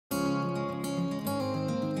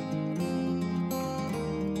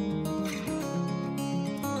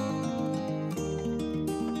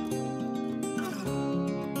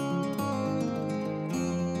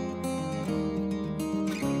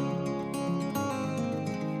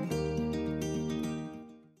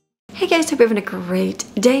Hey guys, hope you're having a great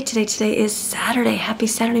day today. Today is Saturday. Happy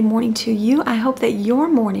Saturday morning to you. I hope that your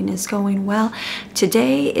morning is going well.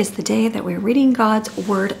 Today is the day that we're reading God's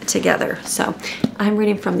Word together. So I'm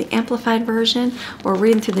reading from the Amplified Version. We're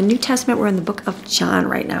reading through the New Testament. We're in the book of John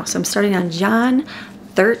right now. So I'm starting on John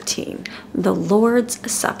 13, the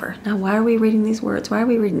Lord's Supper. Now, why are we reading these words? Why are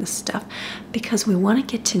we reading this stuff? Because we want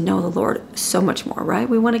to get to know the Lord so much more, right?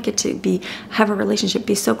 We want to get to have a relationship,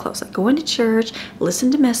 be so close. Like going to church,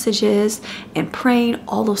 listen to messages, and praying.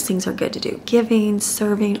 All those things are good to do. Giving,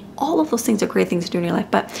 serving, all of those things are great things to do in your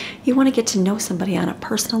life. But you want to get to know somebody on a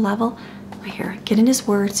personal level. Right here, get in His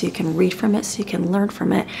Word so you can read from it, so you can learn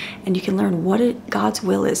from it, and you can learn what God's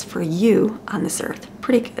will is for you on this earth.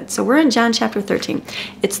 Pretty good. So we're in John chapter 13.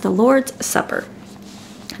 It's the Lord's Supper.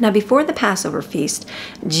 Now before the Passover feast,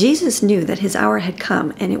 Jesus knew that His hour had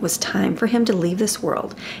come and it was time for Him to leave this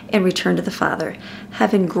world and return to the Father.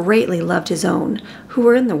 Having greatly loved His own who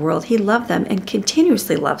were in the world, He loved them and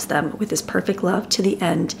continuously loves them with His perfect love to the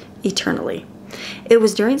end, eternally. It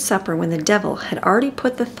was during supper, when the devil had already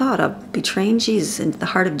put the thought of betraying Jesus into the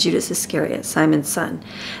heart of Judas Iscariot, Simon's son,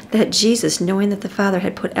 that Jesus, knowing that the Father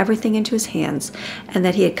had put everything into His hands, and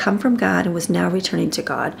that He had come from God and was now returning to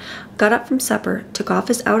God, got up from supper, took off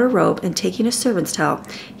His outer robe, and taking a servant's towel,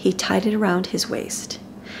 He tied it around His waist.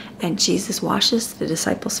 And Jesus washes the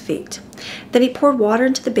disciples' feet. Then He poured water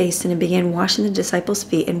into the basin and began washing the disciples'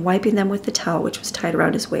 feet and wiping them with the towel which was tied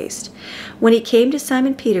around His waist. When He came to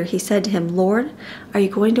Simon Peter, He said to him, "Lord, are you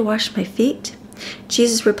going to wash my feet?"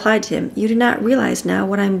 Jesus replied to him, "You do not realize now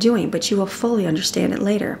what I am doing, but you will fully understand it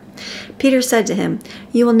later." Peter said to Him,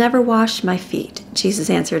 "You will never wash my feet." Jesus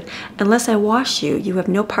answered, "Unless I wash you, you have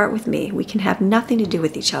no part with me. We can have nothing to do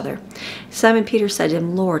with each other." Simon Peter said to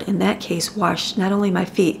Him, "Lord, in that case, wash not only my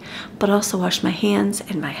feet, but also wash my hands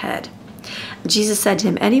and my head." Jesus said to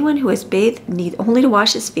him, "Anyone who has bathed need only to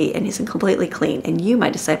wash his feet and is completely clean, and you,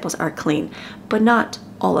 my disciples, are clean, but not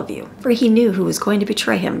all of you." For He knew who was going to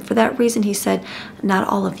betray Him. For that reason He said, "Not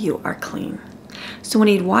all of you are clean." So when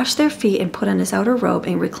He had washed their feet and put on His outer robe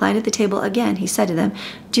and reclined at the table again, He said to them,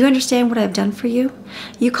 "Do you understand what I have done for you?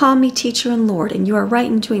 You call me teacher and Lord, and you are right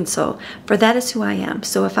in doing so, for that is who I am.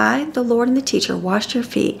 So if I, the Lord and the teacher, washed your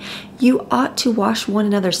feet, you ought to wash one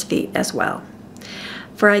another's feet as well.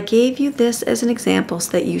 For I gave you this as an example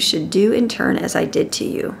so that you should do in turn as I did to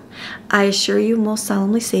you. I assure you, most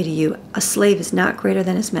solemnly say to you, a slave is not greater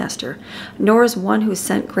than his master, nor is one who is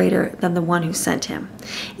sent greater than the one who sent him.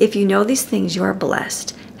 If you know these things, you are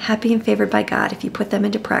blessed, happy and favored by God if you put them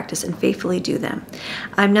into practice and faithfully do them.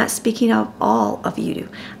 I'm not speaking of all of you.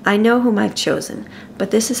 I know whom I've chosen, but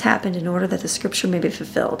this has happened in order that the scripture may be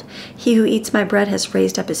fulfilled. He who eats my bread has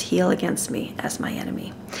raised up his heel against me as my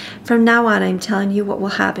enemy. From now on, I am telling you what will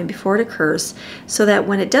happen before it occurs, so that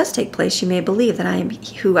when it does take place, you may believe that I am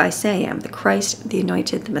who I say I am, the Christ, the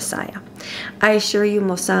Anointed, the Messiah. I assure you,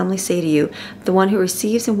 most solemnly say to you, the one who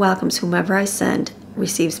receives and welcomes whomever I send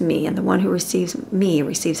receives me, and the one who receives me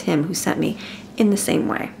receives Him who sent me in the same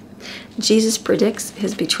way." Jesus predicts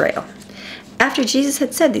His betrayal. After Jesus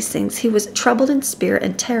had said these things, He was troubled in spirit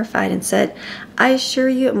and terrified and said, "I assure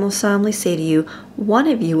you and most solemnly say to you, one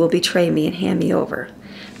of you will betray me and hand me over."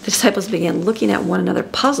 The disciples began looking at one another,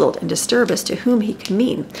 puzzled and disturbed as to whom He could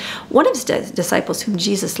mean. One of His disciples, whom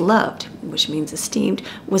Jesus loved, which means esteemed,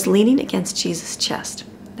 was leaning against Jesus' chest.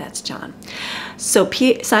 That's John. So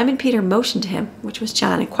Simon Peter motioned to him, which was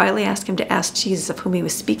John, and quietly asked him to ask Jesus of whom he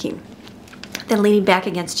was speaking. Then leaning back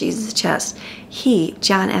against Jesus' chest,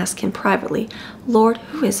 John, asked Him privately, "Lord,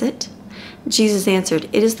 who is it?" Jesus answered,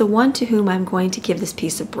 "It is the one to whom I am going to give this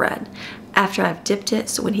piece of bread. After I have dipped it,"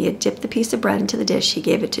 so when He had dipped the piece of bread into the dish, He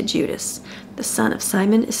gave it to Judas, the son of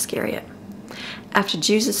Simon Iscariot. After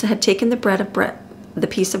Jesus had taken the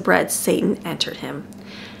piece of bread, Satan entered him.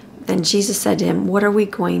 Then Jesus said to him, "What are we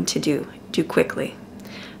going to do? Do quickly."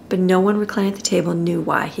 But no one reclining at the table knew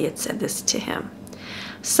why He had said this to him.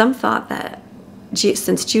 Some thought that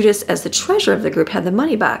since Judas, as the treasurer of the group, had the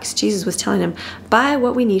money box, Jesus was telling him, "Buy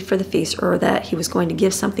what we need for the feast," or that He was going to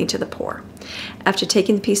give something to the poor. After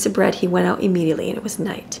taking the piece of bread, He went out immediately, and it was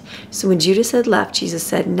night. So when Judas had left, Jesus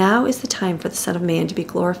said, "Now is the time for the Son of Man to be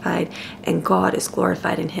glorified, and God is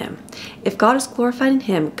glorified in Him. If God is glorified in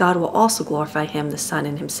Him, God will also glorify Him, the Son,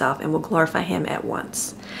 in Himself, and will glorify Him at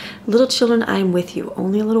once. Little children, I am with you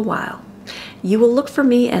only a little while. You will look for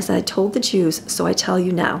me as I told the Jews, so I tell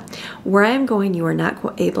you now. Where I am going, you are not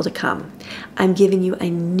able to come. I'm giving you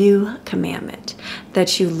a new commandment,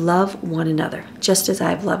 that you love one another, just as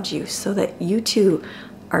I have loved you, so that you too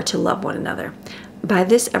are to love one another. By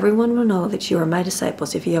this everyone will know that you are my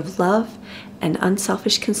disciples, if you have love and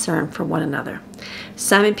unselfish concern for one another.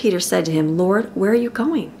 Simon Peter said to him, Lord, where are you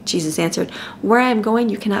going? Jesus answered, Where I am going,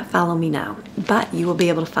 you cannot follow me now, but you will be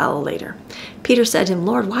able to follow later. Peter said to him,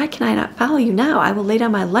 Lord, why can I not follow you now? I will lay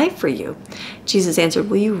down my life for you. Jesus answered,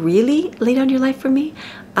 Will you really lay down your life for me?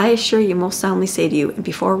 I assure you, most solemnly say to you,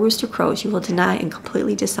 before a rooster crows, you will deny and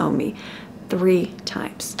completely disown me 3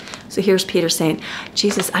 times. So here's Peter saying,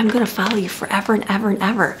 Jesus, I'm going to follow you forever and ever and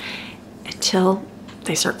ever, until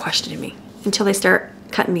they start questioning me, until they start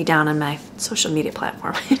cutting me down on my social media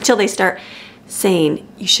platform, until they start saying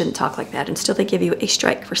you shouldn't talk like that, until they give you a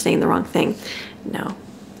strike for saying the wrong thing. No,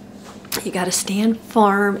 you got to stand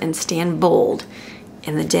firm and stand bold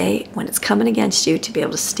in the day when it's coming against you, to be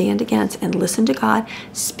able to stand against and listen to God,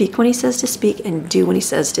 speak when he says to speak, and do when he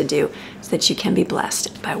says to do, so that you can be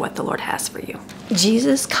blessed by what the Lord has for you.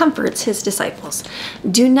 Jesus comforts his disciples.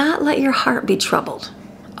 Do not let your heart be troubled,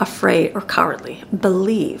 afraid, or cowardly.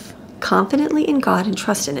 Believe confidently in God and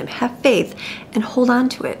trust in him. Have faith and hold on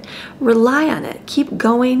to it. Rely on it. Keep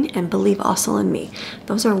going and believe also in me.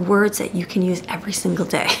 Those are words that you can use every single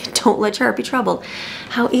day. Don't let your heart be troubled.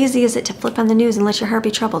 How easy is it to flip on the news and let your heart be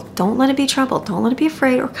troubled? Don't let it be troubled. Don't let it be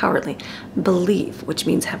afraid or cowardly. Believe, which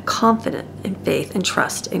means have confidence and faith and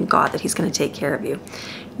trust in God that he's going to take care of you.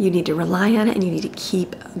 You need to rely on it, and you need to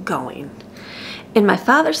keep going. In my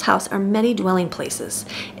Father's house are many dwelling places.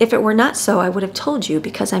 If it were not so, I would have told you,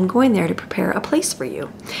 because I'm going there to prepare a place for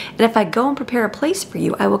you. And if I go and prepare a place for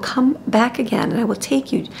you, I will come back again, and I will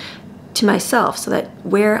take you to myself, so that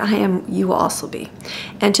where I am, you will also be.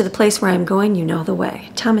 And to the place where I am going, you know the way.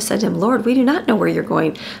 Thomas said to him, Lord, we do not know where you're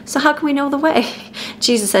going, so how can we know the way?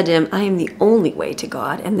 Jesus said to him, I am the only way to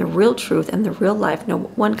God, and the real truth, and the real life. No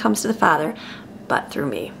one comes to the Father but through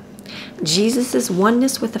me. Jesus'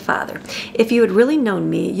 oneness with the Father. If you had really known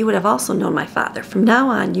me, you would have also known my Father. From now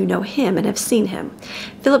on, you know him and have seen him.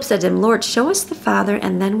 Philip said to him, Lord, show us the Father,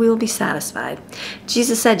 and then we will be satisfied.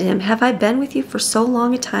 Jesus said to him, Have I been with you for so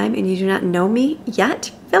long a time, and you do not know me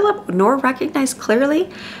yet, Philip, nor recognize clearly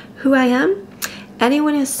who I am?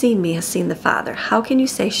 Anyone who has seen me has seen the Father. How can you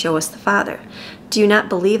say, Show us the Father? Do you not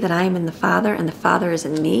believe that I am in the Father, and the Father is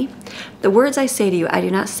in me? The words I say to you, I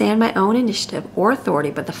do not say on my own initiative or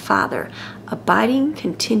authority, but the Father, abiding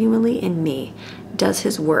continually in me, does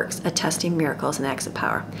his works, attesting miracles and acts of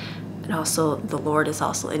power. And also, the Lord is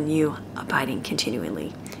also in you, abiding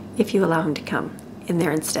continually, if you allow him to come in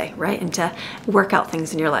there and stay, right? And to work out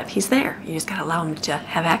things in your life. He's there. You just got to allow him to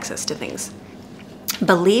have access to things.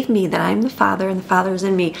 Believe me that I am the Father, and the Father is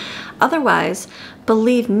in me. Otherwise,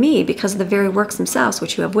 believe me because of the very works themselves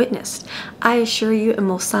which you have witnessed. I assure you and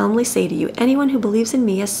most solemnly say to you, anyone who believes in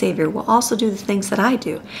me as Savior will also do the things that I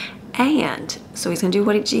do. And, so he's going to do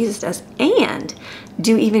what Jesus does, and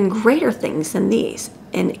do even greater things than these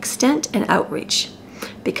in extent and outreach,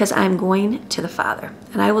 because I am going to the Father.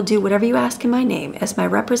 And I will do whatever you ask in my name as my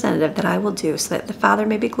representative, that I will do, so that the Father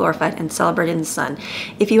may be glorified and celebrated in the Son.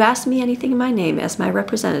 If you ask me anything in my name as my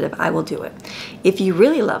representative, I will do it. If you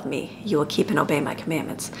really love me, you will keep and obey my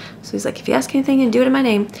commandments. So he's like, if you ask anything and do it in my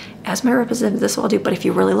name as my representative, this will do. But if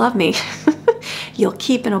you really love me, you'll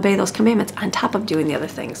keep and obey those commandments on top of doing the other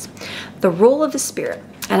things. The role of the Spirit.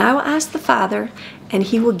 And I will ask the Father, and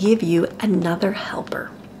he will give you another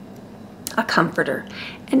helper, a comforter,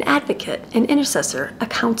 an advocate, an intercessor, a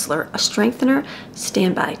counselor, a strengthener,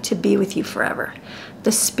 standby to be with you forever.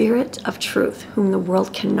 The Spirit of truth, whom the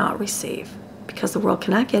world cannot receive, because the world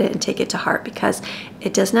cannot get it and take it to heart, because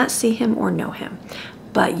it does not see him or know him.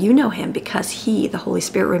 But you know him, because he, the Holy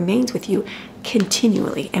Spirit, remains with you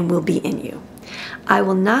continually and will be in you. I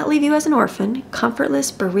will not leave you as an orphan,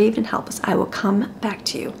 comfortless, bereaved, and helpless. I will come back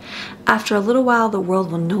to you. After a little while, the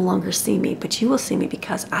world will no longer see me, but you will see me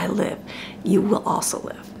because I live. You will also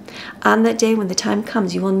live. On that day when the time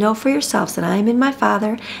comes, you will know for yourselves that I am in my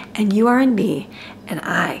Father, and you are in me, and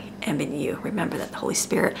I am in you. Remember that the Holy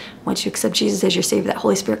Spirit, once you accept Jesus as your Savior, that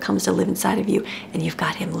Holy Spirit comes to live inside of you, and you've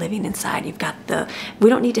got him living inside. We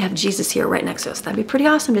don't need to have Jesus here right next to us. That'd be pretty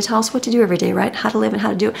awesome to tell us what to do every day, right? How to live and how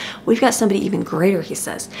to do it. We've got somebody even greater, he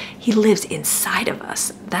says. He lives inside of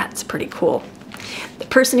us. That's pretty cool. The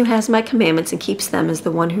person who has my commandments and keeps them is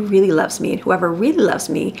the one who really loves me, and whoever really loves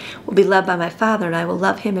me will be loved by my Father, and I will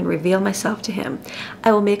love him and reveal myself to him.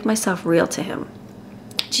 I will make myself real to him.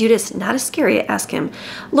 Judas, not Iscariot, asked him,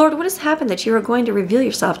 Lord, what has happened that you are going to reveal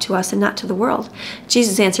yourself to us and not to the world?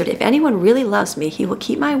 Jesus answered, if anyone really loves me, he will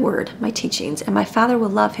keep my word, my teachings, and my Father will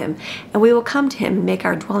love him, and we will come to him and make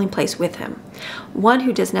our dwelling place with him. One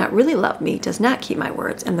who does not really love me does not keep my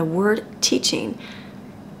words, and the word teaching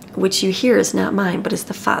which you hear is not mine, but is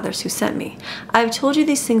the Father's who sent me. I have told you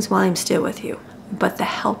these things while I am still with you, but the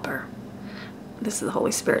Helper, This is the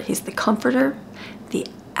Holy Spirit. He's the comforter, the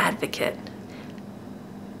advocate,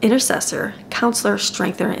 intercessor, counselor,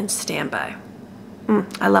 strengthener, and standby.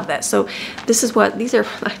 I love that. So this is what, these are,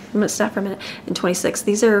 I'm going to stop for a minute, in 26,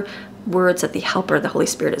 these are words that the helper, the Holy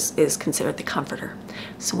Spirit, is considered the comforter.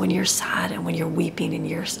 So when you're sad and when you're weeping and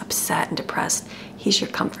you're upset and depressed, he's your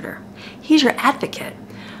comforter. He's your advocate.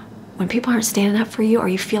 When people aren't standing up for you, or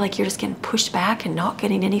you feel like you're just getting pushed back and not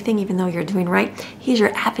getting anything even though you're doing right, he's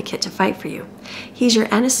your advocate to fight for you. He's your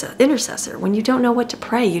intercessor. When you don't know what to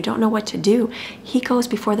pray, you don't know what to do, he goes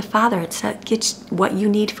before the Father to get what you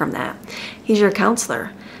need from that. He's your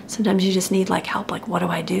counselor. Sometimes you just need like help, like what do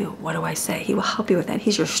I do? What do I say? He will help you with that.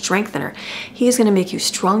 He's your strengthener. He is going to make you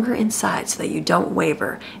stronger inside so that you don't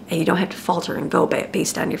waver and you don't have to falter and go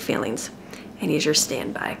based on your feelings. And he's your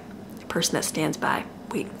standby, the person that stands by,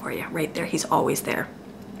 waiting for you right there. He's always there.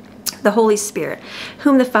 The Holy Spirit,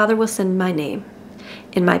 whom the Father will send in my name,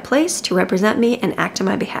 in my place to represent me and act on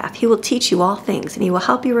my behalf. He will teach you all things, and he will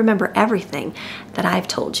help you remember everything that I've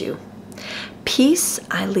told you. Peace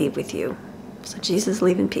I leave with you. So Jesus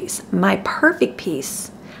leaving peace. My perfect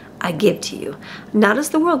peace I give to you. Not as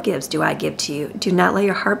the world gives do I give to you. Do not let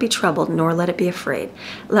your heart be troubled, nor let it be afraid.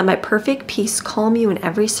 Let my perfect peace calm you in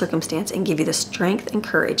every circumstance and give you the strength and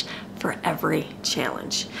courage for every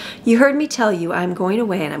challenge. You heard me tell you I'm going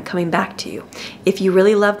away and I'm coming back to you. If you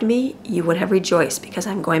really loved me, you would have rejoiced because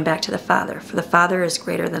I'm going back to the Father, for the Father is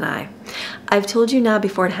greater than I. I've told you now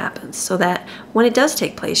before it happens, so that when it does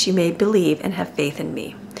take place, you may believe and have faith in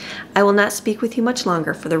me. I will not speak with you much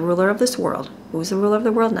longer, for the ruler of this world, who's the ruler of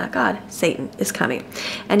the world? Not God. Satan is coming.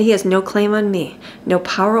 And he has no claim on me, no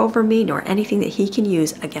power over me, nor anything that he can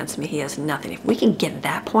use against me. He has nothing. If we can get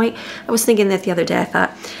that point, I was thinking that the other day, I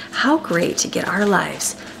thought, how great to get our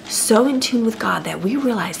lives so in tune with God that we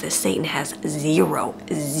realize that Satan has zero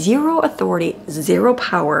authority, zero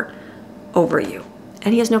power over you.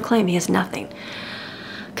 And he has no claim. He has nothing.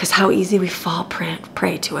 Because how easy we fall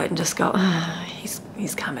prey to it and just go,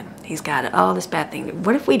 he's coming. He's got it. All this bad thing.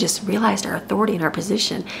 What if we just realized our authority and our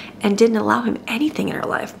position and didn't allow him anything in our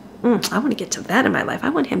life? I want to get to that in my life. I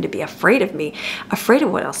want him to be afraid of me, afraid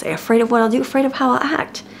of what I'll say, afraid of what I'll do, afraid of how I'll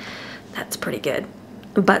act. That's pretty good.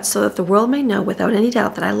 But so that the world may know without any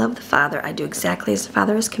doubt that I love the Father, I do exactly as the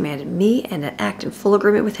Father has commanded me and act in full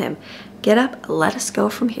agreement with him. Get up, let us go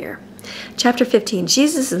from here. Chapter 15,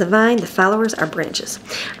 Jesus is the vine, the followers are branches.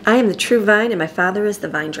 I am the true vine, and my Father is the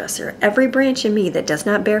vine dresser. Every branch in me that does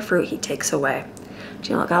not bear fruit, he takes away. Do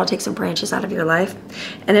you know God will take some branches out of your life?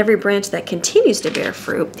 And every branch that continues to bear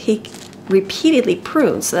fruit, he repeatedly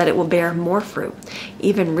prunes so that it will bear more fruit,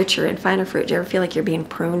 even richer and finer fruit. Do you ever feel like you're being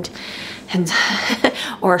pruned and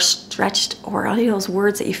or stretched, or any of those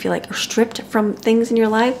words that you feel like are stripped from things in your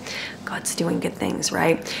life? God's doing good things,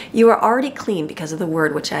 right? You are already clean because of the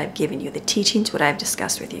word which I have given you, the teachings what I have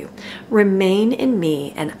discussed with you. Remain in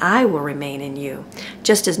me, and I will remain in you.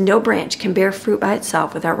 Just as no branch can bear fruit by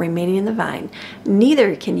itself without remaining in the vine,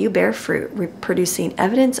 neither can you bear fruit, producing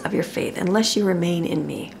evidence of your faith, unless you remain in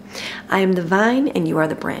me. I am the vine, and you are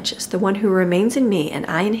the branches. The one who remains in me, and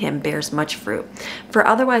I in him, bears much fruit. For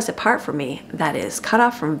otherwise, apart from me, that is, cut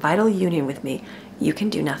off from vital union with me, you can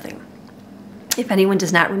do nothing. If anyone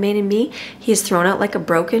does not remain in me, he is thrown out like a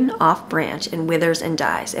broken off branch and withers and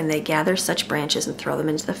dies, and they gather such branches and throw them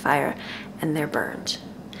into the fire, and they're burned.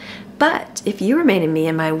 But if you remain in me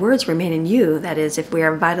and my words remain in you, that is, if we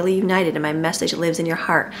are vitally united and my message lives in your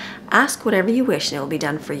heart, ask whatever you wish and it will be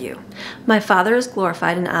done for you. My Father is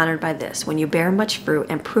glorified and honored by this, when you bear much fruit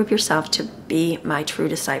and prove yourself to be my true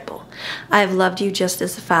disciple. I have loved you just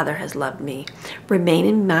as the Father has loved me. Remain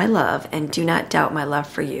in my love and do not doubt my love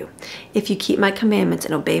for you. If you keep my commandments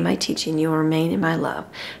and obey my teaching, you will remain in my love,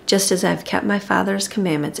 just as I have kept my Father's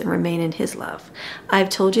commandments and remain in his love. I have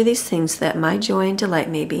told you these things so that my joy and delight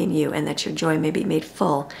may be in you, and that your joy may be made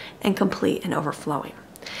full and complete and overflowing.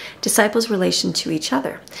 Disciples' relation to each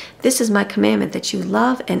other. This is my commandment, that you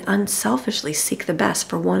love and unselfishly seek the best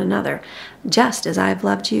for one another, just as I have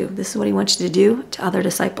loved you. This is what he wants you to do to other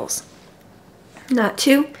disciples. Not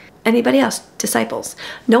to anybody else, disciples.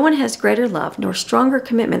 No one has greater love nor stronger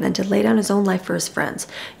commitment than to lay down his own life for his friends.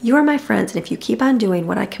 You are my friends, and if you keep on doing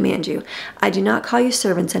what I command you, I do not call you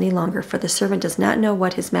servants any longer, for the servant does not know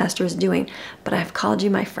what his master is doing, but I have called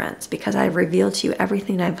you my friends, because I have revealed to you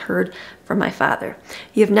everything I have heard from my Father.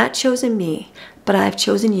 You have not chosen me, but I have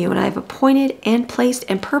chosen you, and I have appointed and placed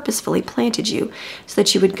and purposefully planted you, so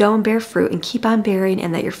that you would go and bear fruit and keep on bearing,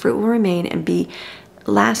 and that your fruit will remain and be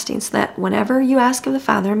lasting, so that whenever you ask of the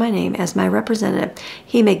Father in my name as my representative,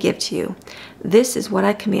 he may give to you. This is what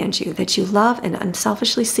I command you, that you love and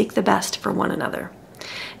unselfishly seek the best for one another.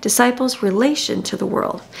 Disciples' relation to the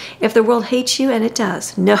world. If the world hates you, and it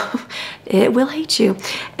does, no, it will hate you,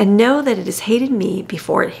 and know that it has hated me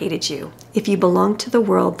before it hated you. If you belong to the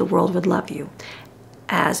world would love you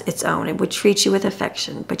as its own and would treat you with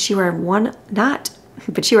affection. But you are not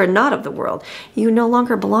of the world. You no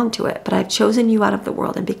longer belong to it, but I've chosen you out of the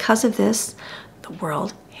world, and because of this, the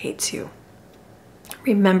world hates you.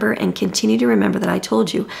 Remember and continue to remember that I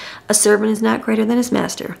told you, a servant is not greater than his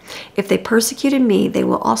master. If they persecuted me, they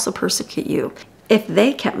will also persecute you. If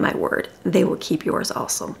they kept my word, they will keep yours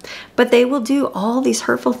also. But they will do all these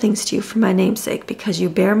hurtful things to you for my name's sake, because you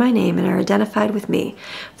bear my name and are identified with me.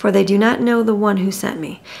 For they do not know the one who sent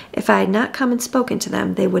me. If I had not come and spoken to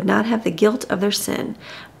them, they would not have the guilt of their sin.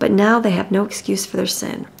 But now they have no excuse for their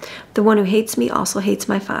sin. The one who hates me also hates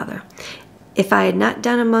my Father. If I had not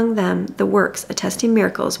done among them the works attesting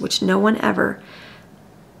miracles, which no one ever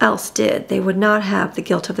else did, they would not have the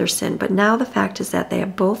guilt of their sin. But now the fact is that they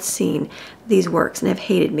have both seen these works and have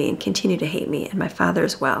hated me and continue to hate me, and my Father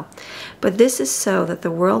as well. But this is so that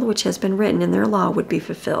the word which has been written in their law would be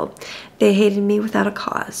fulfilled. They hated me without a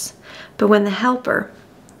cause. But when the Helper,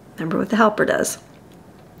 remember what the Helper does,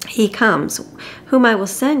 he comes, whom I will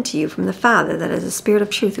send to you from the Father, that is the Spirit of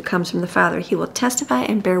truth who comes from the Father, he will testify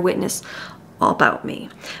and bear witness all about me.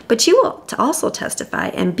 But you will also testify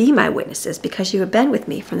and be my witnesses, because you have been with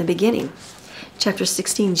me from the beginning. Chapter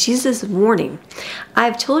 16, Jesus' warning. I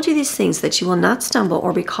have told you these things that you will not stumble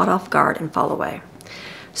or be caught off guard and fall away.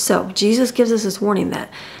 So Jesus gives us this warning that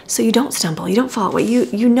so you don't stumble, you don't fall away.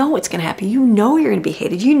 You know what's going to happen. You know you're going to be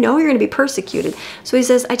hated. You know you're going to be persecuted. So he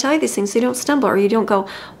says, I tell you these things so you don't stumble, or you don't go,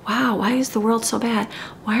 wow, why is the world so bad?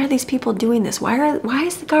 Why are these people doing this? Why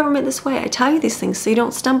is the government this way? I tell you these things so you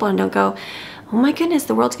don't stumble and don't go, oh my goodness,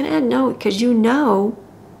 the world's going to end. No, because you know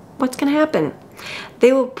what's going to happen.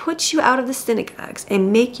 They will put you out of the synagogues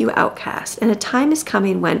and make you outcast. And a time is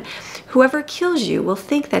coming when whoever kills you will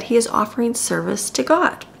think that he is offering service to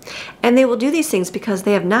God. And they will do these things because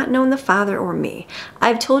they have not known the Father or me. I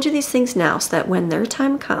have told you these things now so that when their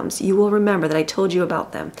time comes, you will remember that I told you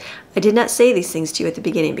about them. I did not say these things to you at the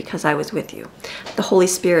beginning because I was with you. The Holy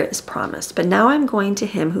Spirit is promised. But now I am going to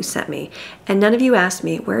him who sent me. And none of you asked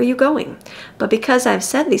me, where are you going? But because I have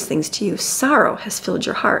said these things to you, sorrow has filled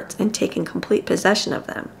your hearts and taken complete possession of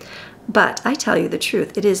them. But I tell you the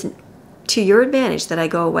truth, it is to your advantage that I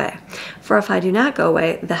go away. For if I do not go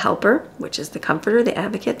away, the Helper, which is the Comforter, the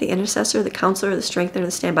Advocate, the Intercessor, the Counselor, the Strengthener,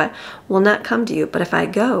 the Standby, will not come to you. But if I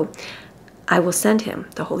go, I will send him,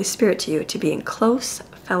 the Holy Spirit, to you to be in close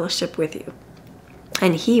fellowship with you.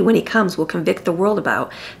 And he, when he comes, will convict the world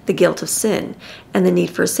about the guilt of sin and the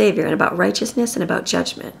need for a Savior, and about righteousness and about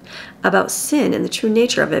judgment, about sin and the true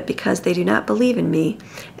nature of it, because they do not believe in me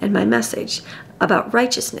and my message, about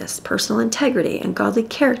righteousness, personal integrity, and godly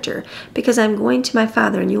character, because I am going to my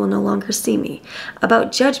Father and you will no longer see me,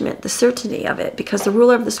 about judgment, the certainty of it, because the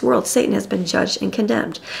ruler of this world, Satan, has been judged and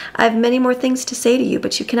condemned. I have many more things to say to you,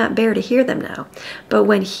 but you cannot bear to hear them now. But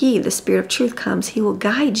when he, the Spirit of truth, comes, he will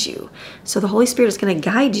guide you. So the Holy Spirit is going to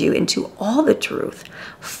guide you into all the truth,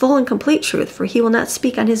 full and complete truth, for he will not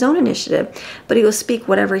speak on his own initiative, but he will speak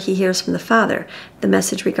whatever he hears from the Father, the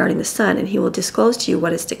message regarding the Son, and he will disclose to you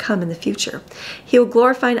what is to come in the future. He will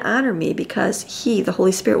glorify and honor me, because he, the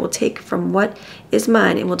Holy Spirit, will take from what is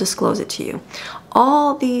mine and will disclose it to you.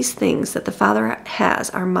 All these things that the Father has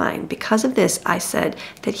are mine. Because of this, I said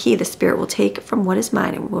that he, the Spirit, will take from what is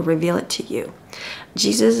mine and will reveal it to you.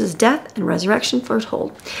 Jesus' death and resurrection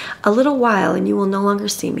foretold. A little while and you will no longer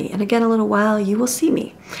see me, and again a little while you will see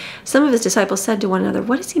me. Some of his disciples said to one another,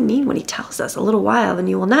 what does he mean when he tells us, a little while and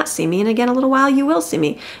you will not see me, and again a little while you will see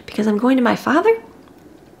me, because I'm going to my Father?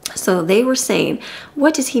 So they were saying,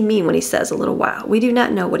 what does he mean when he says a little while? We do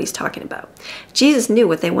not know what he's talking about. Jesus knew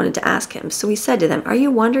what they wanted to ask him, so he said to them, are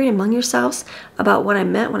you wondering among yourselves about what I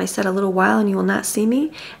meant when I said a little while and you will not see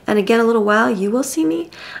me, and again a little while you will see me?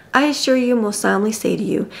 I assure you and most solemnly say to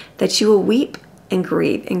you that you will weep and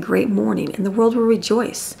grieve in great mourning, and the world will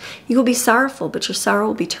rejoice. You will be sorrowful, but your sorrow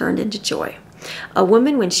will be turned into joy. A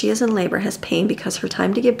woman, when she is in labor, has pain because her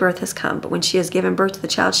time to give birth has come, but when she has given birth to the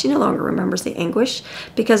child, she no longer remembers the anguish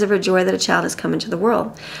because of her joy that a child has come into the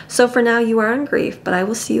world. So for now you are in grief, but I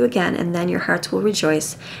will see you again, and then your hearts will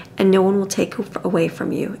rejoice, and no one will take away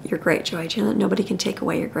from you your great joy. Do you know that nobody can take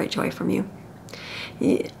away your great joy from you?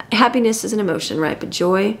 Happiness is an emotion, right? But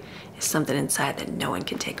joy is something inside that no one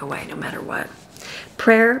can take away, no matter what.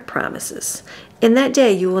 Prayer promises. In that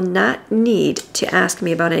day you will not need to ask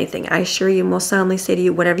me about anything. I assure you, most solemnly say to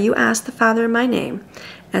you, whatever you ask the Father in my name,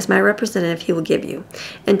 as my representative, he will give you.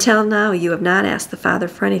 Until now you have not asked the Father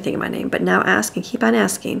for anything in my name, but now ask and keep on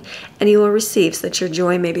asking, and you will receive, so that your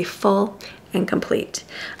joy may be full and complete.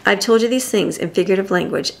 I've told you these things in figurative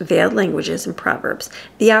language, veiled languages, and proverbs.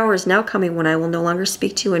 The hour is now coming when I will no longer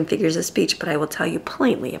speak to you in figures of speech, but I will tell you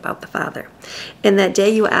plainly about the Father. In that day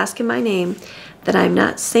you ask in my name, that I am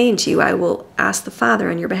not saying to you, I will ask the Father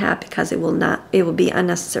on your behalf, because it will be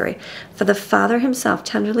unnecessary. For the Father himself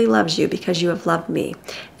tenderly loves you, because you have loved me,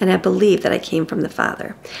 and have believed that I came from the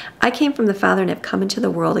Father. I came from the Father and have come into the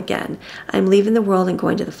world again. I am leaving the world and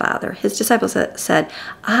going to the Father. His disciples said,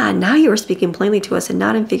 now you are speaking plainly to us and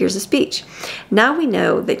not in figures of speech. Now we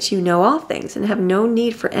know that you know all things and have no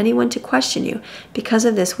need for anyone to question you. Because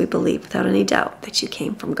of this we believe without any doubt that you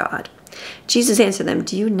came from God. Jesus answered them,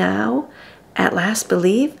 do you now at last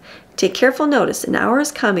believe? Take careful notice, an hour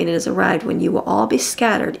is coming and has arrived when you will all be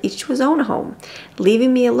scattered, each to his own home,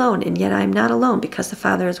 leaving me alone, and yet I am not alone, because the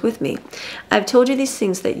Father is with me. I have told you these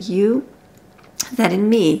things that in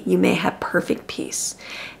me you may have perfect peace.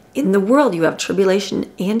 In the world you have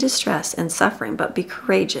tribulation and distress and suffering, but be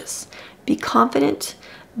courageous, be confident,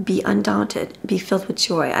 be undaunted, be filled with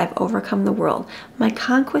joy. I have overcome the world. My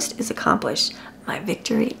conquest is accomplished. My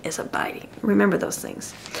victory is abiding. Remember those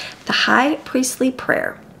things. The high priestly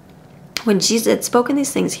prayer. When Jesus had spoken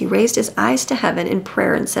these things, he raised his eyes to heaven in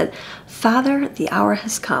prayer and said, Father, the hour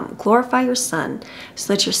has come. Glorify your Son,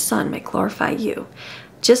 so that your Son may glorify you.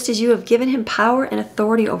 Just as you have given him power and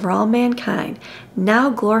authority over all mankind, now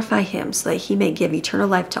glorify him, so that he may give eternal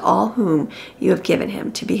life to all whom you have given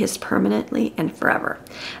him, to be his permanently and forever.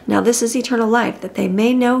 Now this is eternal life, that they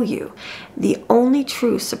may know you, the only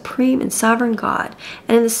true, supreme, and sovereign God,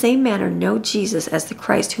 and in the same manner know Jesus as the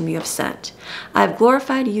Christ whom you have sent. I have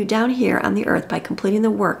glorified you down here on the earth by completing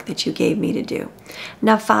the work that you gave me to do.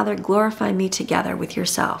 Now, Father, glorify me together with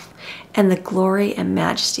yourself, and the glory and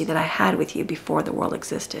majesty that I had with you before the world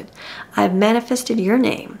existed. I have manifested your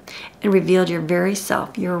name and revealed your very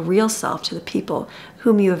self, your real self, to the people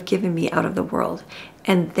whom you have given me out of the world.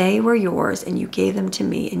 And they were yours, and you gave them to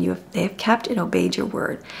me, and they have kept and obeyed your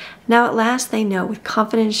word. Now at last they know with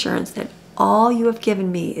confident assurance that all you have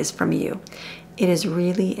given me is from you. It is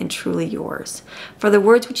really and truly yours. For the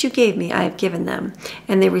words which you gave me, I have given them,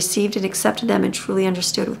 and they received and accepted them and truly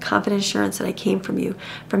understood with confident assurance that I came from you,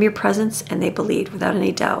 from your presence, and they believed without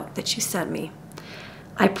any doubt that you sent me.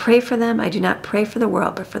 I pray for them. I do not pray for the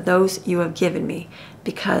world, but for those you have given me,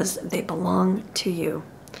 because they belong to you.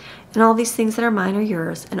 And all these things that are mine are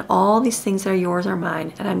yours, and all these things that are yours are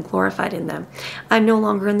mine, and I am glorified in them. I am no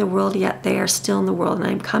longer in the world, yet they are still in the world, and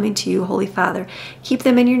I am coming to you, Holy Father. Keep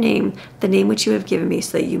them in your name, the name which you have given me,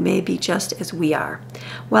 so that you may be just as we are.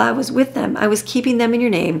 While I was with them, I was keeping them in your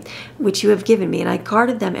name, which you have given me, and I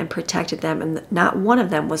guarded them and protected them, and not one of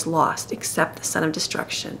them was lost, except the son of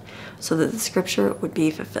destruction, so that the scripture would be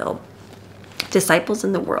fulfilled. Disciples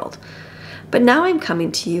in the world. But now I am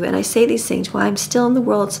coming to you, and I say these things while I am still in the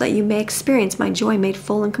world, so that you may experience my joy made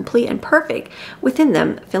full and complete and perfect within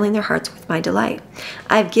them, filling their hearts with my delight.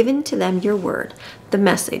 I have given to them your word, the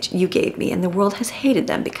message you gave me, and the world has hated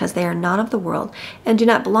them, because they are not of the world and do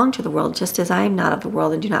not belong to the world, just as I am not of the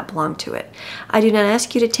world and do not belong to it. I do not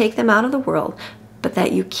ask you to take them out of the world, but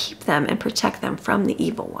that you keep them and protect them from the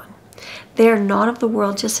evil one. They are not of the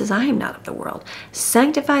world, just as I am not of the world.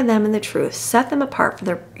 Sanctify them in the truth. Set them apart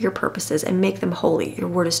for your purposes and make them holy. Your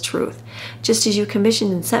word is truth. Just as you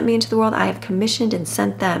commissioned and sent me into the world, I have commissioned and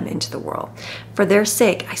sent them into the world. For their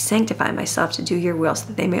sake, I sanctify myself to do your will, so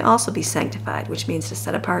that they may also be sanctified, which means to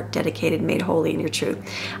set apart, dedicated, made holy in your truth.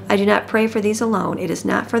 I do not pray for these alone. It is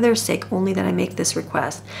not for their sake only that I make this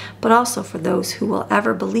request, but also for those who will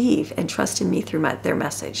ever believe and trust in me through their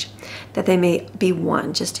message, that they may be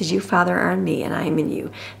one, just as you, Father, are in me and I am in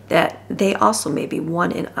you, that they also may be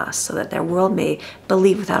one in us, so that their world may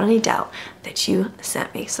believe without any doubt that you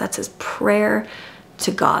sent me. So that's his prayer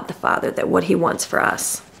to God the Father, that what he wants for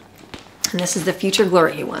us. And this is the future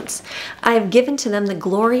glory he wants. I have given to them the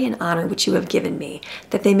glory and honor which you have given me,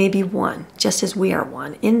 that they may be one, just as we are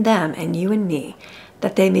one, in them and you and me,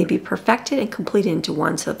 that they may be perfected and completed into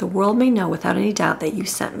one, so that the world may know without any doubt that you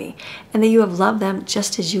sent me, and that you have loved them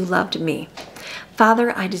just as you loved me.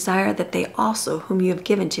 Father, I desire that they also, whom you have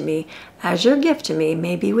given to me, as your gift to me,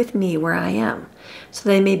 may be with me where I am, so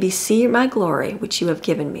they may see my glory which you have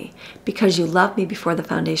given me, because you loved me before the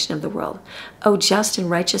foundation of the world. O just and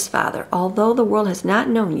righteous Father, although the world has not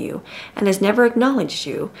known you, and has never acknowledged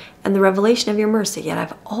you, and the revelation of your mercy, yet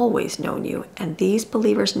I've always known you, and these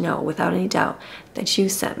believers know without any doubt that you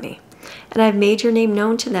sent me. And I have made your name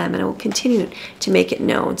known to them, and I will continue to make it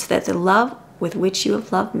known, so that the love with which you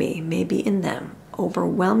have loved me may be in them,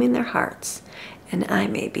 overwhelming their hearts, and I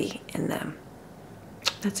may be in them.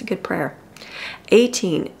 That's a good prayer.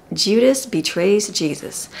 18. Judas betrays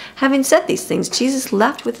Jesus. Having said these things, Jesus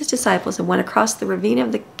left with his disciples and went across the ravine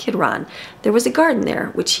of the Kidron. There was a garden there,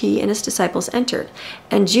 which he and his disciples entered.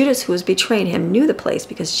 And Judas, who was betraying him, knew the place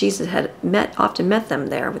because Jesus had often met them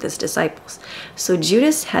there with his disciples. So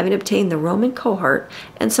Judas, having obtained the Roman cohort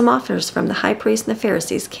and some officers from the high priest and the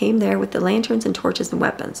Pharisees, came there with the lanterns and torches and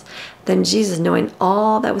weapons. Then Jesus, knowing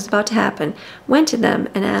all that was about to happen, went to them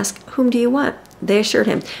and asked, "Whom do you want?" They assured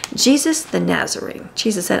him, "Jesus the Nazarene."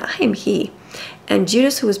 Jesus said, "I am he." And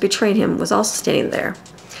Judas, who was betraying him, was also standing there.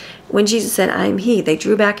 When Jesus said, "I am he," they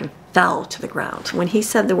drew back and fell to the ground. When he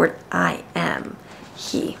said the word, "I am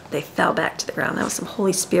he," they fell back to the ground. That was some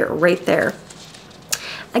Holy Spirit right there.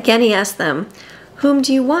 Again, he asked them, "Whom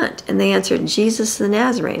do you want?" And they answered, "Jesus the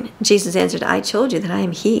Nazarene." Jesus answered, "I told you that I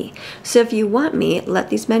am he. So if you want me, let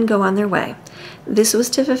these men go on their way." This was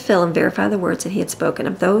to fulfill and verify the words that he had spoken.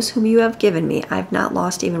 "Of those whom you have given me, I have not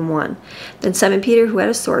lost even one." Then Simon Peter, who had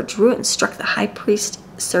a sword, drew it and struck the high priest's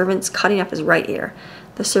servant, cutting off his right ear.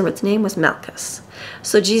 The servant's name was Malchus.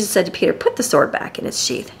 So Jesus said to Peter, "Put the sword back in its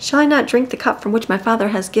sheath. Shall I not drink the cup from which my Father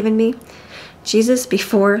has given me?" Jesus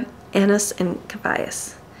before Annas and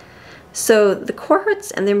Caiaphas. So the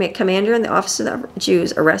cohorts and their commander and the officers of the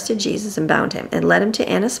Jews arrested Jesus and bound him and led him to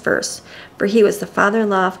Annas first, for he was the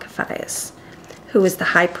father-in-law of Caiaphas, who was the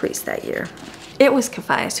high priest that year. It was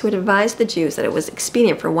Caiaphas who had advised the Jews that it was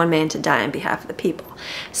expedient for one man to die on behalf of the people.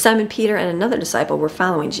 Simon Peter and another disciple were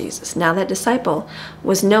following Jesus. Now that disciple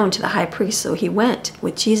was known to the high priest, so he went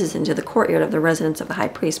with Jesus into the courtyard of the residence of the high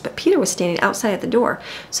priest. But Peter was standing outside at the door.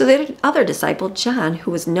 So the other disciple, John,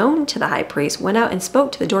 who was known to the high priest, went out and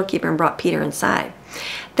spoke to the doorkeeper and brought Peter inside.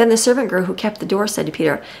 Then the servant girl who kept the door said to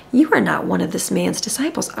Peter, "You are not one of this man's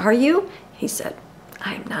disciples, are you?" He said,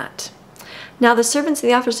 "I am not." Now the servants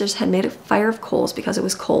and the officers had made a fire of coals because it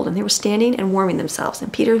was cold, and they were standing and warming themselves,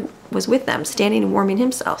 and Peter was with them, standing and warming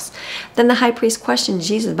himself. Then the high priest questioned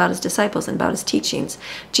Jesus about his disciples and about his teachings.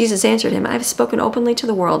 Jesus answered him, "I have spoken openly to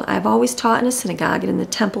the world. I have always taught in a synagogue and in the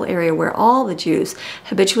temple area where all the Jews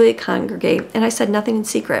habitually congregate, and I said nothing in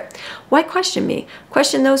secret. Why question me?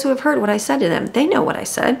 Question those who have heard what I said to them. They know what I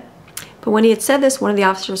said." But when he had said this, one of the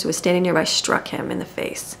officers who was standing nearby struck him in the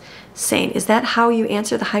face, saying, "Is that how you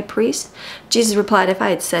answer the high priest?" Jesus replied, "If I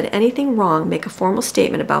had said anything wrong, make a formal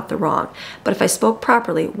statement about the wrong. But if I spoke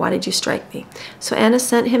properly, why did you strike me?" So Annas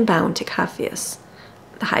sent him bound to Caiaphas,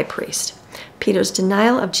 the high priest. Peter's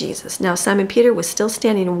denial of Jesus. Now Simon Peter was still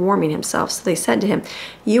standing and warming himself. So they said to him,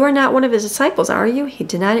 "You are not one of his disciples, are you?" He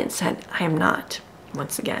denied it and said, "I am not."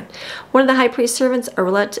 Once again, one of the high priest's servants, a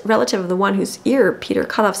relative of the one whose ear Peter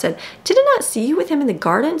cut off, said, "Did I not see you with him in the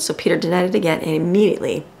garden?" So Peter denied it again, and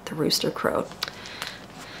immediately the rooster crowed.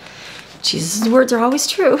 Jesus' words are always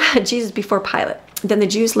true. Jesus before Pilate. Then the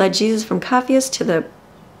Jews led Jesus from Caiaphas to the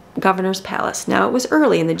governor's palace. Now it was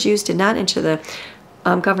early, and the Jews did not enter the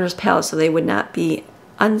governor's palace, so they would not be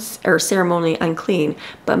ceremonially unclean,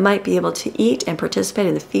 but might be able to eat and participate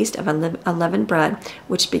in the feast of unleavened bread,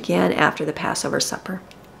 which began after the Passover supper.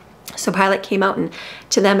 So Pilate came out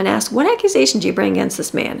to them and asked, "What accusation do you bring against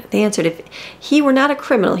this man?" They answered, "If he were not a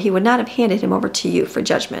criminal, he would not have handed him over to you for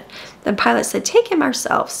judgment." Then Pilate said, "Take him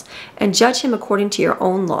ourselves and judge him according to your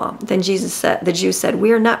own law." Then the Jews said,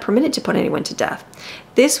 "We are not permitted to put anyone to death."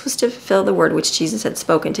 This was to fulfill the word which Jesus had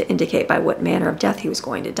spoken to indicate by what manner of death he was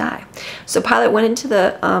going to die. So Pilate went into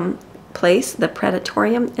the place, the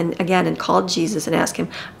praetorium, and called Jesus and asked him,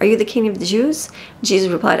 "Are you the king of the Jews?"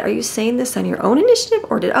 Jesus replied, "Are you saying this on your own initiative,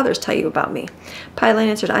 or did others tell you about me?" Pilate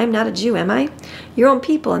answered, "I am not a Jew, am I? Your own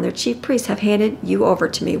people and their chief priests have handed you over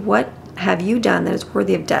to me. What have you done that is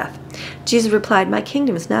worthy of death?" Jesus replied, "My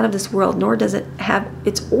kingdom is not of this world, nor does it have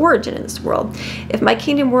its origin in this world. If my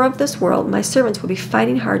kingdom were of this world, my servants would be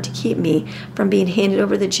fighting hard to keep me from being handed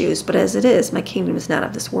over to the Jews. But as it is, my kingdom is not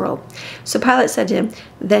of this world." So Pilate said to him,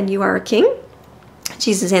 "Then you are a king?"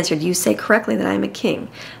 Jesus answered, "You say correctly that I am a king.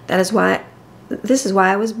 This is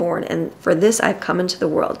why I was born, and for this I have come into the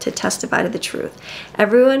world, to testify to the truth.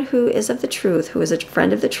 Everyone who is of the truth, who is a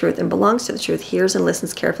friend of the truth and belongs to the truth, hears and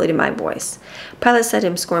listens carefully to my voice." Pilate said to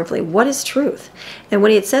him scornfully, "What is truth?" And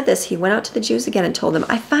when he had said this, he went out to the Jews again and told them,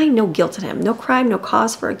 "I find no guilt in him, no crime, no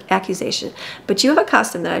cause for accusation. But you have a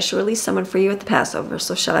custom that I shall release someone for you at the Passover.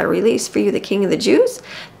 So shall I release for you the king of the Jews?"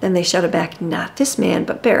 Then they shouted back, "Not this man,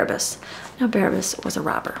 but Barabbas." Now Barabbas was a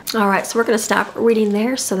robber. All right, so we're going to stop reading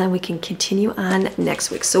there so then we can continue on next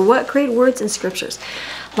week. So what great words in scriptures.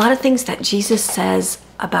 A lot of things that Jesus says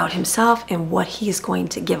about himself and what he is going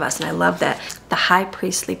to give us. And I love that. The high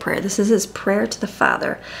priestly prayer. This is his prayer to the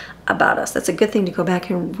Father about us. That's a good thing to go back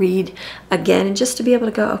and read again and just to be able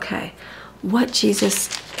to go, okay, what Jesus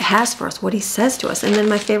has for us, what he says to us. And then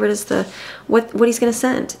my favorite is what he's going to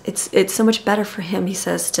send. It's so much better for him, he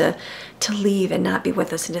says, to leave and not be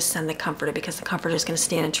with us and just send the Comforter, because the Comforter is going to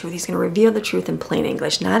stand in truth. He's going to reveal the truth in plain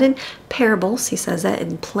English, not in parables. He says that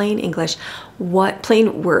in plain English,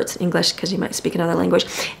 plain words in English, because you might speak another language,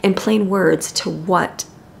 in plain words to what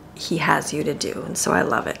he has you to do. And so I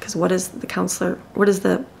love it, because what is the counselor? What is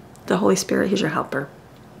the Holy Spirit? He's your helper.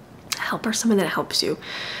 Helper, someone that helps you.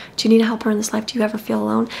 Do you need a helper in this life? Do you ever feel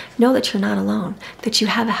alone? Know that you're not alone, that you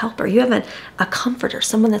have a helper. You have a comforter,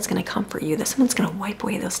 someone that's going to comfort you, that someone's going to wipe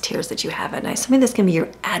away those tears that you have at night, somebody that's going to be your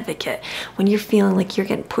advocate. When you're feeling like you're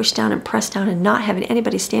getting pushed down and pressed down and not having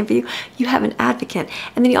anybody stand for you, you have an advocate.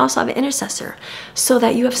 And then you also have an intercessor, so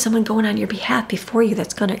that you have someone going on your behalf before you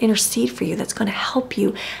that's going to intercede for you, that's going to help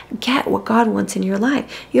you get what God wants in your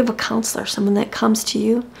life. You have a counselor, someone that comes to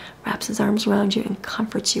you, wraps his arms around you and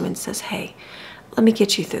comforts you and says, hey, let me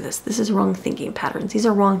get you through this. This is wrong thinking patterns. These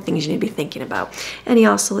are wrong things you need to be thinking about. And he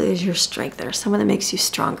also is your strengthener, someone that makes you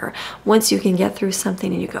stronger. Once you can get through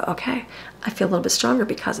something and you go, okay, I feel a little bit stronger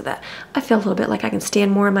because of that. I feel a little bit like I can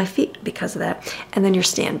stand more on my feet because of that. And then your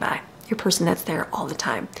standby, your person that's there all the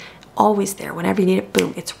time. Always there. Whenever you need it,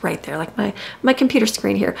 boom, it's right there. Like my computer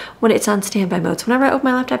screen here, when it's on standby mode. So whenever I open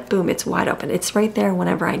my laptop, boom, it's wide open. It's right there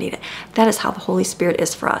whenever I need it. That is how the Holy Spirit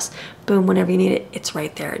is for us. Boom, whenever you need it, it's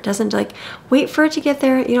right there. It doesn't like wait for it to get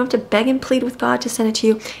there. You don't have to beg and plead with God to send it to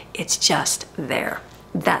you. It's just there.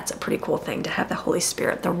 That's a pretty cool thing, to have the Holy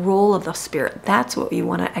Spirit, the role of the Spirit. That's what you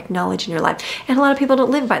want to acknowledge in your life. And a lot of people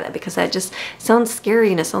don't live by that, because that just sounds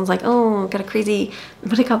scary, and it sounds like, oh, got a crazy, what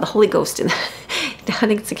do they call it, the Holy Ghost? And I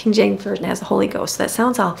think it's the King James Version has the Holy Ghost. So that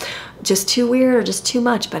sounds all just too weird or just too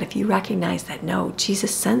much. But if you recognize that, no,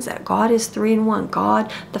 Jesus sends that. God is 3 in 1.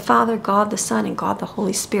 God the Father, God the Son, and God the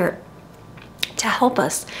Holy Spirit to help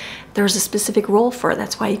us. There's a specific role for it.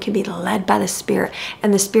 That's why you can be led by the Spirit,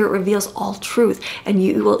 and the Spirit reveals all truth, and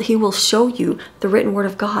he will show you the written word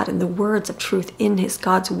of God and the words of truth in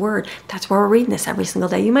God's word. That's why we're reading this every single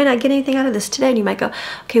day. You might not get anything out of this today, and you might go,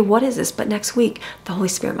 okay, what is this? But next week, the Holy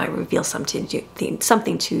Spirit might reveal something to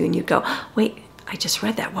you, and you go, wait, I just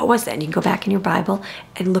read that. What was that? And you can go back in your Bible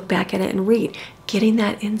and look back at it and read, getting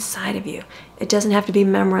that inside of you. It doesn't have to be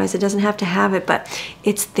memorized. It doesn't have to have it, but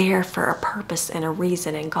it's there for a purpose and a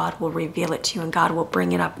reason, and God will reveal it to you, and God will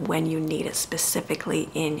bring it up when you need it specifically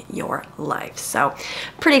in your life. So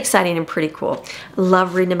pretty exciting and pretty cool.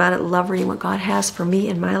 Love reading about it. Love reading what God has for me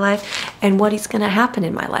in my life and what He's going to happen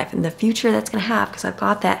in my life and the future that's going to have, because I've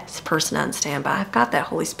got that person on standby. I've got that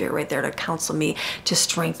Holy Spirit right there to counsel me, to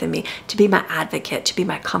strengthen me, to be my advocate, to be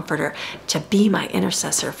my comforter, to be my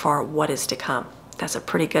intercessor for what is to come. That's a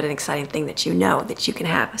pretty good and exciting thing that you know that you can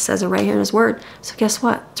have. It says it right here in His Word. So guess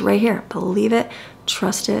what? It's right here. Believe it,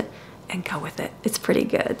 trust it, and go with it. It's pretty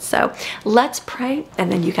good. So let's pray,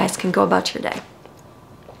 and then you guys can go about your day.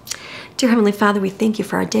 Dear Heavenly Father, we thank you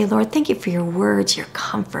for our day, Lord. Thank you for your words, your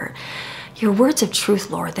comfort, your words of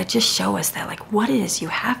truth, Lord, that just show us that, like, what it is you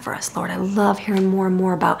have for us, Lord. I love hearing more and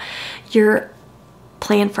more about your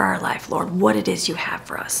plan for our life, Lord, what it is you have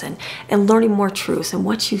for us, and learning more truths and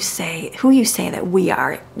what you say, who you say that we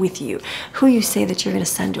are with you, who you say that you're going to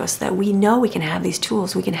send to us, that we know we can have these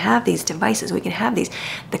tools, we can have these devices, we can have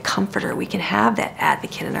the comforter, we can have that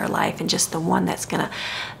advocate in our life, and just the one that's going to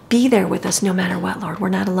be there with us no matter what, Lord. We're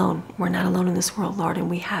not alone. We're not alone in this world, Lord, and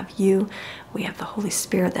we have you. We have the Holy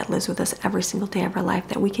Spirit that lives with us every single day of our life,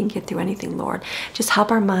 that we can get through anything, Lord. Just help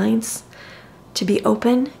our minds to be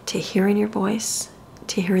open to hearing your voice,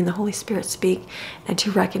 to hearing the Holy Spirit speak, and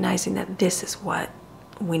to recognizing that this is what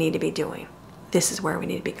we need to be doing. This is where we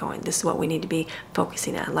need to be going. This is what we need to be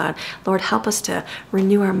focusing on, Lord. Lord, help us to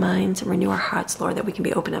renew our minds and renew our hearts, Lord, that we can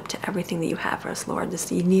be open up to everything that you have for us, Lord. This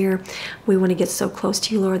year, we want to get so close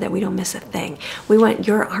to you, Lord, that we don't miss a thing. We want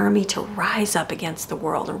your army to rise up against the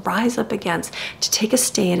world, and rise up against, to take a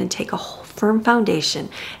stand and take a firm foundation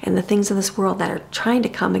in the things of this world that are trying to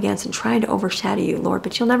come against and trying to overshadow you, Lord.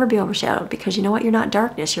 But you'll never be overshadowed, because you know what? You're not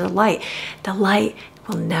darkness, you're light. The light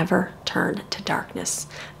will never turn to darkness.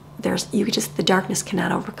 The darkness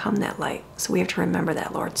cannot overcome that light. So we have to remember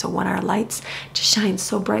that, Lord. So want our lights to shine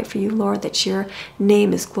so bright for you, Lord, that your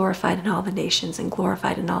name is glorified in all the nations and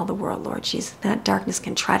glorified in all the world, Lord Jesus. That darkness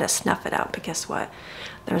can try to snuff it out, but guess what?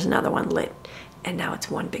 There's another one lit, and now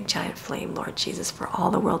it's one big giant flame, Lord Jesus, for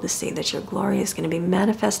all the world to see that your glory is going to be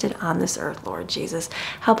manifested on this earth, Lord Jesus.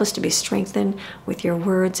 Help us to be strengthened with your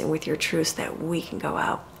words and with your truths, that we can go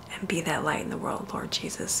out and be that light in the world, Lord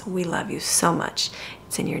Jesus. We love you so much.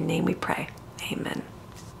 It's in your name we pray. Amen.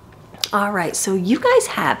 All right, so you guys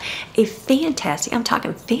have a fantastic, I'm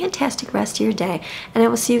talking fantastic rest of your day. And I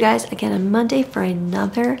will see you guys again on Monday for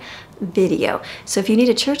another video. So if you need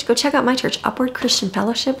a church, go check out my church, Upward Christian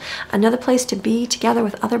Fellowship, another place to be together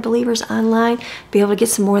with other believers online, be able to get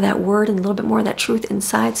some more of that word and a little bit more of that truth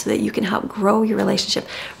inside so that you can help grow your relationship.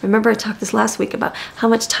 Remember I talked this last week about how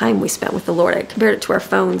much time we spent with the Lord. I compared it to our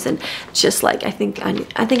phones, and just like I think on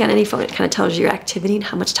any phone it kind of tells you your activity and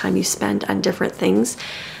how much time you spend on different things.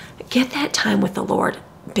 Get that time with the Lord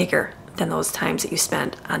bigger than those times that you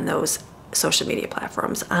spend on those social media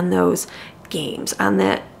platforms, on those games, on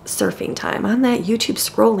that surfing time, on that YouTube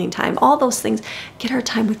scrolling time, all those things. Get our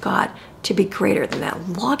time with God to be greater than that.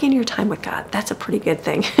 Log in your time with God. That's a pretty good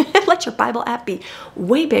thing. Let your Bible app be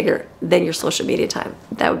way bigger than your social media time.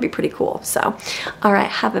 That would be pretty cool. So, all right,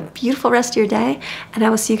 have a beautiful rest of your day, and I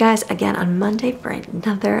will see you guys again on Monday for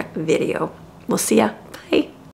another video. We'll see ya. Bye.